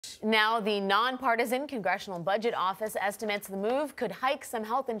Now, the nonpartisan Congressional Budget Office estimates the move could hike some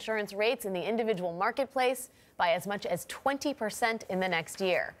health insurance rates in the individual marketplace by as much as 20% in the next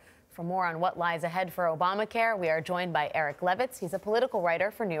year. For more on what lies ahead for Obamacare, we are joined by Eric Levitz. He's a political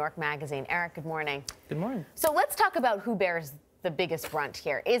writer for New York Magazine. Eric, good morning. Good morning. So let's talk about who bears the biggest brunt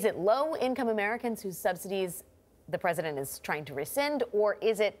here. Is it low-income Americans whose subsidies the president is trying to rescind, or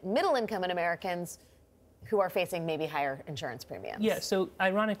is it middle-income Americans who are facing maybe higher insurance premiums? Yeah, so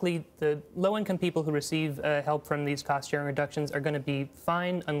ironically, the low-income people who receive help from these cost-sharing reductions are going to be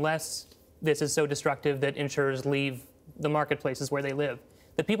fine unless this is so destructive that insurers leave the marketplaces where they live.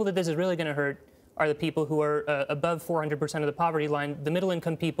 The people that this is really going to hurt are the people who are above 400% of the poverty line, the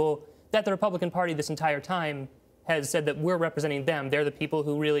middle-income people that the Republican Party this entire time has said that we're representing them. They're the people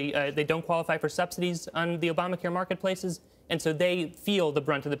who really, they don't qualify for subsidies on the Obamacare marketplaces, and so they feel the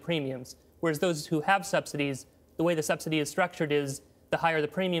brunt of the premiums. Whereas those who have subsidies, the way the subsidy is structured is the higher the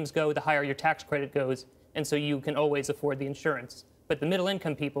premiums go, the higher your tax credit goes, and so you can always afford the insurance. But the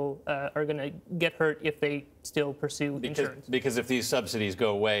middle-income people are going to get hurt if they still pursue insurance. Because if these subsidies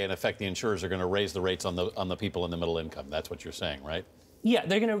go away, in effect, the insurers are going to raise the rates on the people in the middle income. That's what you're saying, right? Yeah,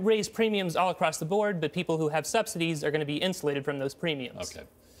 they're going to raise premiums all across the board, but people who have subsidies are going to be insulated from those premiums. Okay.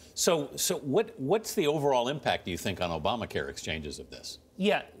 So what's the overall impact, do you think, on Obamacare exchanges of this?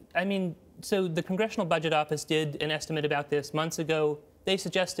 Yeah, I mean, so the Congressional Budget Office did an estimate about this months ago. They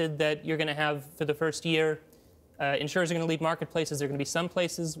suggested that you're going to have, for the first year, insurers are going to leave marketplaces. There are going to be some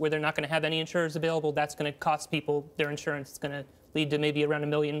places where they're not going to have any insurers available. That's going to cost people their insurance. It's going to lead to maybe around 1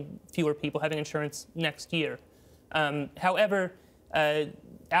 million fewer people having insurance next year. However,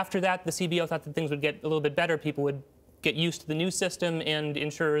 after that, the CBO thought that things would get a little bit better. People would get used to the new system, and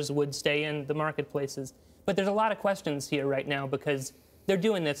insurers would stay in the marketplaces. But there's a lot of questions here right now because they're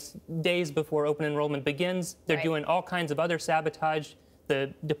doing this days before open enrollment begins. They're doing all kinds of other sabotage.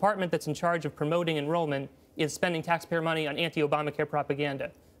 The department that's in charge of promoting enrollment is spending taxpayer money on anti-Obamacare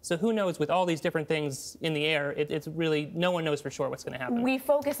propaganda. So who knows, with all these different things in the air, it's really, no one knows for sure what's going to happen. We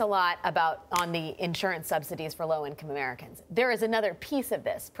focus a lot on the insurance subsidies for low-income Americans. There is another piece of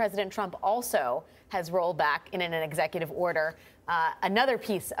this. President Trump also has rolled back in an executive order another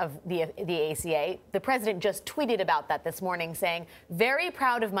piece of the ACA. The president just tweeted about that this morning, saying, "Very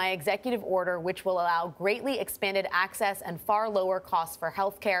proud of my executive order, which will allow greatly expanded access and far lower costs for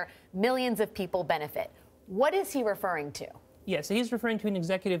health care. Millions of people benefit." What is he referring to? Yeah, so he's referring to an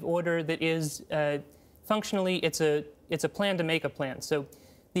executive order that is functionally, it's a plan to make a plan. So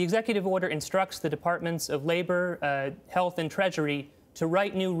the executive order instructs the Departments of Labor, Health, and Treasury to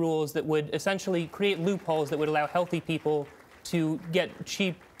write new rules that would essentially create loopholes that would allow healthy people to get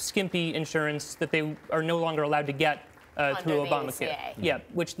cheap, skimpy insurance that they are no longer allowed to get through Obamacare. ACA. Yeah,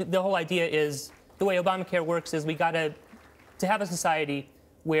 which the whole idea is, the way Obamacare works is we got to have a society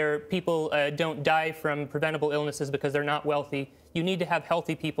where people don't die from preventable illnesses because they're not wealthy. You need to have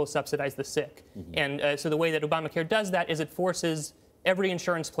healthy people subsidize the sick. And so the way that Obamacare does that is it forces every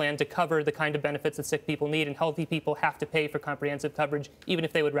insurance plan to cover the kind of benefits that sick people need, and healthy people have to pay for comprehensive coverage, even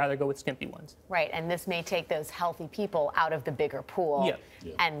if they would rather go with skimpy ones. Right, and this may take those healthy people out of the bigger pool.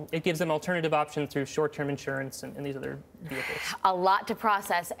 Yeah. And it gives them alternative options through short-term insurance and these other vehicles. A lot to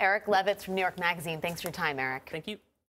process. Eric Levitz from New York Magazine. Thanks for your time, Eric. Thank you.